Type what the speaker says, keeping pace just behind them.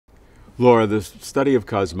Laura, the study of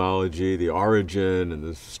cosmology, the origin and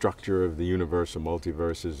the structure of the universe and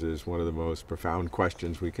multiverses is one of the most profound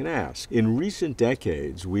questions we can ask. In recent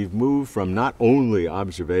decades, we've moved from not only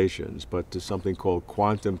observations, but to something called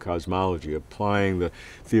quantum cosmology, applying the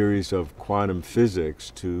theories of quantum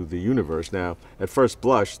physics to the universe. Now, at first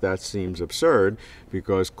blush, that seems absurd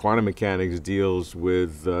because quantum mechanics deals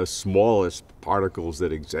with the smallest particles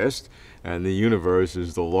that exist, and the universe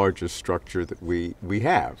is the largest structure that we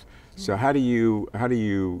have. So how do you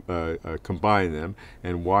combine them,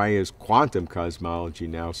 and why is quantum cosmology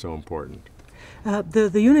now so important?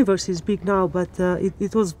 The universe is big now, but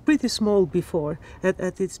it was pretty small before.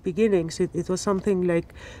 At its beginnings, it was something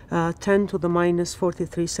like 10 to the minus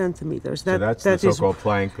 43 centimeters. So that's the so-called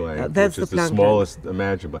Planck length, which is the smallest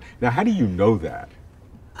imaginable. Now, how do you know that?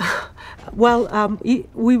 Well,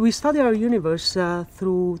 we study our universe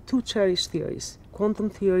through two cherished theories: quantum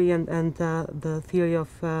theory and the theory of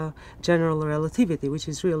general relativity, which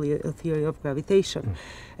is really a theory of gravitation.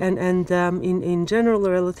 And in general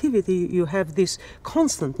relativity, you have this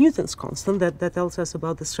constant, Newton's constant, that tells us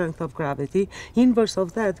about the strength of gravity. Inverse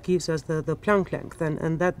of that gives us the Planck length,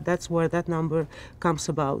 and that's where that number comes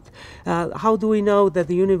about. How do we know that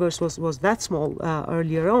the universe was that small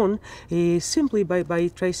earlier on? Is simply by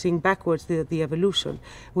tracing backwards the evolution.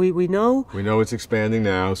 We know it's expanding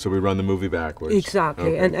now, so we run the movie backwards.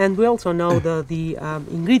 Exactly, okay. and we also know the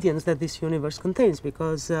ingredients that this universe contains,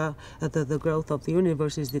 because the growth of the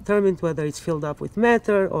universe is determined whether it's filled up with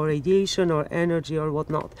matter or radiation or energy or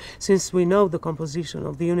whatnot. Since we know the composition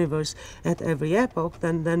of the universe at every epoch,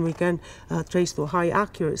 then we can trace to high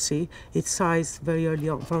accuracy its size very early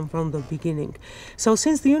on, from the beginning. So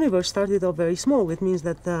since the universe started off very small, it means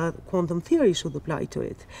that quantum theory should apply to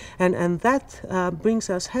it. And that brings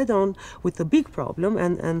us head on with the big problem,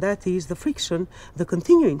 and that is the friction, the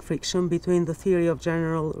continuing friction between the theory of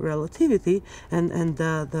general relativity and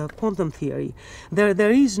the quantum theory.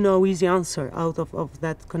 There is no easy answer out of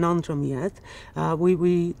that conundrum yet.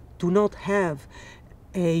 We do not have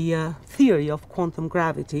a theory of quantum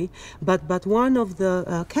gravity, but one of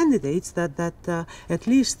the candidates that at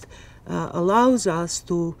least allows us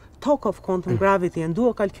to talk of quantum gravity and do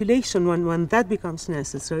a calculation when that becomes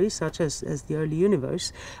necessary, such as the early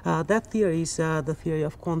universe. That theory is the theory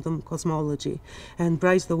of quantum cosmology. And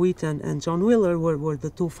Bryce DeWitt and John Wheeler were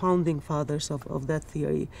the two founding fathers of that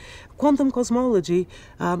theory. Quantum cosmology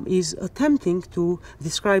is attempting to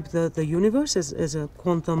describe the universe as a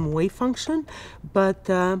quantum wave function, but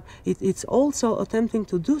it's also attempting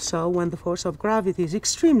to do so when the force of gravity is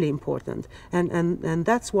extremely important. And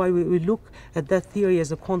that's why we look at that theory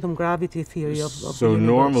as a quantum gravity theory of the universe. So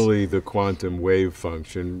normally the quantum wave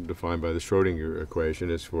function defined by the Schrodinger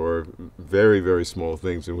equation is for very, very small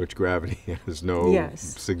things in which gravity has no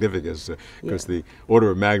significance, because the order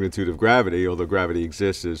of magnitude of gravity, although gravity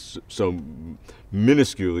exists, is so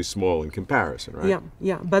minusculely small in comparison, right?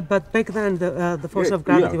 Yeah. But back then the force of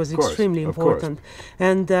gravity was extremely important,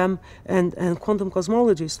 and quantum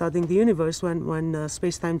cosmology is studying the universe when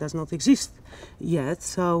space-time does not exist yet.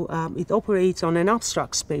 So it operates on an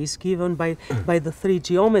abstract space given by the three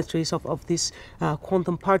geometries of these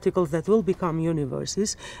quantum particles that will become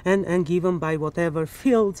universes, and given by whatever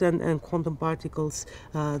fields and quantum particles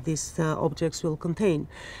these objects will contain.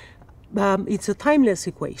 It's a timeless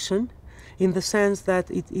equation, in the sense that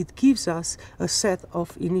it gives us a set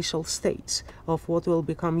of initial states of what will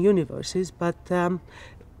become universes, but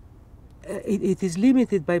it is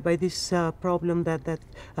limited by this problem that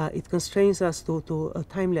it constrains us to a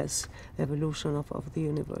timeless evolution of the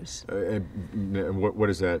universe. What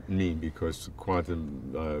does that mean? Because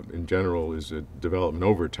quantum, in general, is a development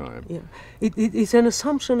over time. Yeah, it is an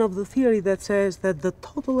assumption of the theory that says that the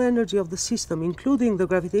total energy of the system, including the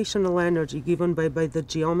gravitational energy given by the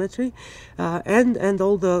geometry, and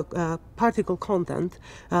all the particle content,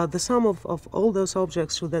 the sum of all those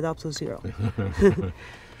objects should add up to zero.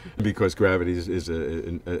 Because gravity is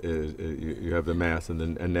you have the mass and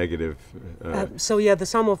then a negative. So yeah, the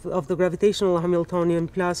sum of the gravitational Hamiltonian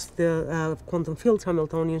plus the quantum field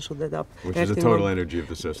Hamiltonian should add up. Which is the total energy of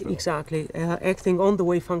the system. Exactly. Acting on the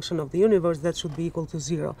wave function of the universe, that should be equal to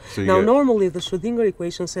zero. So now, normally the Schrodinger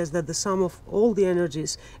equation says that the sum of all the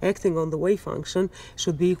energies acting on the wave function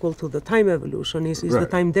should be equal to the time evolution, is the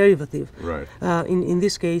time derivative. Right. In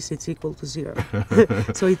this case, it's equal to zero.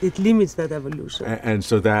 So it limits that evolution. And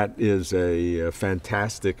so that is a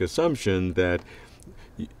fantastic assumption that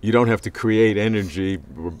you don't have to create energy,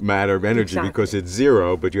 matter of energy, because it's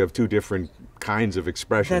zero, but you have two different kinds of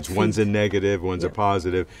expressions. One's a negative, one's a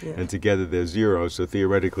positive, and together they're zero. So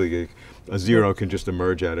theoretically, a zero can just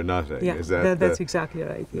emerge out of nothing. Yeah, Is that, that's exactly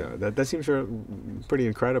right. Yeah, that seems pretty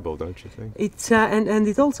incredible, don't you think? It's and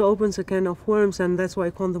it also opens a can of worms, and that's why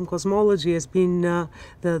quantum cosmology has been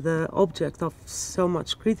the object of so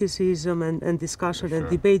much criticism and discussion and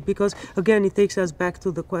debate, because again it takes us back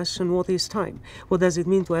to the question, what is time? What does it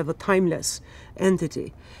mean to have a timeless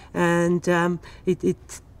entity? And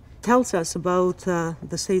it tells us about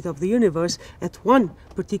the state of the universe at one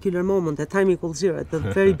particular moment, at time equals zero, at the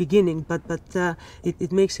very beginning, but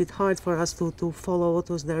it makes it hard for us to follow what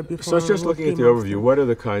was there before. So it's just looking at the overview, what are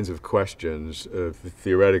the kinds of questions,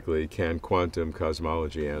 theoretically, can quantum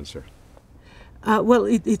cosmology answer? Well,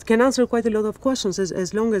 it can answer quite a lot of questions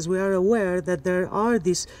as long as we are aware that there are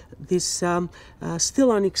these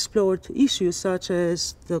still unexplored issues, such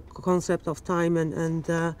as the concept of time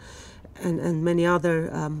and many other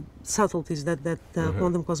subtleties that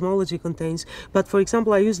quantum cosmology contains. But for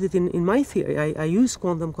example, I used it in my theory. I use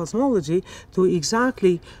quantum cosmology to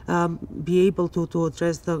exactly be able to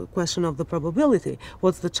address the question of the probability.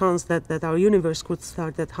 What's the chance that our universe could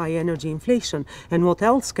start at high energy inflation, and what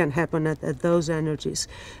else can happen at those energies?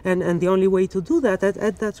 And the only way to do that,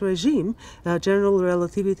 at that regime, general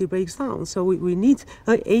relativity breaks down. So we need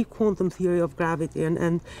a quantum theory of gravity,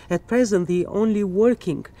 and at present the only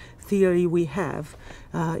working theory we have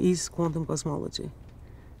is quantum cosmology.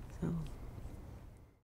 So.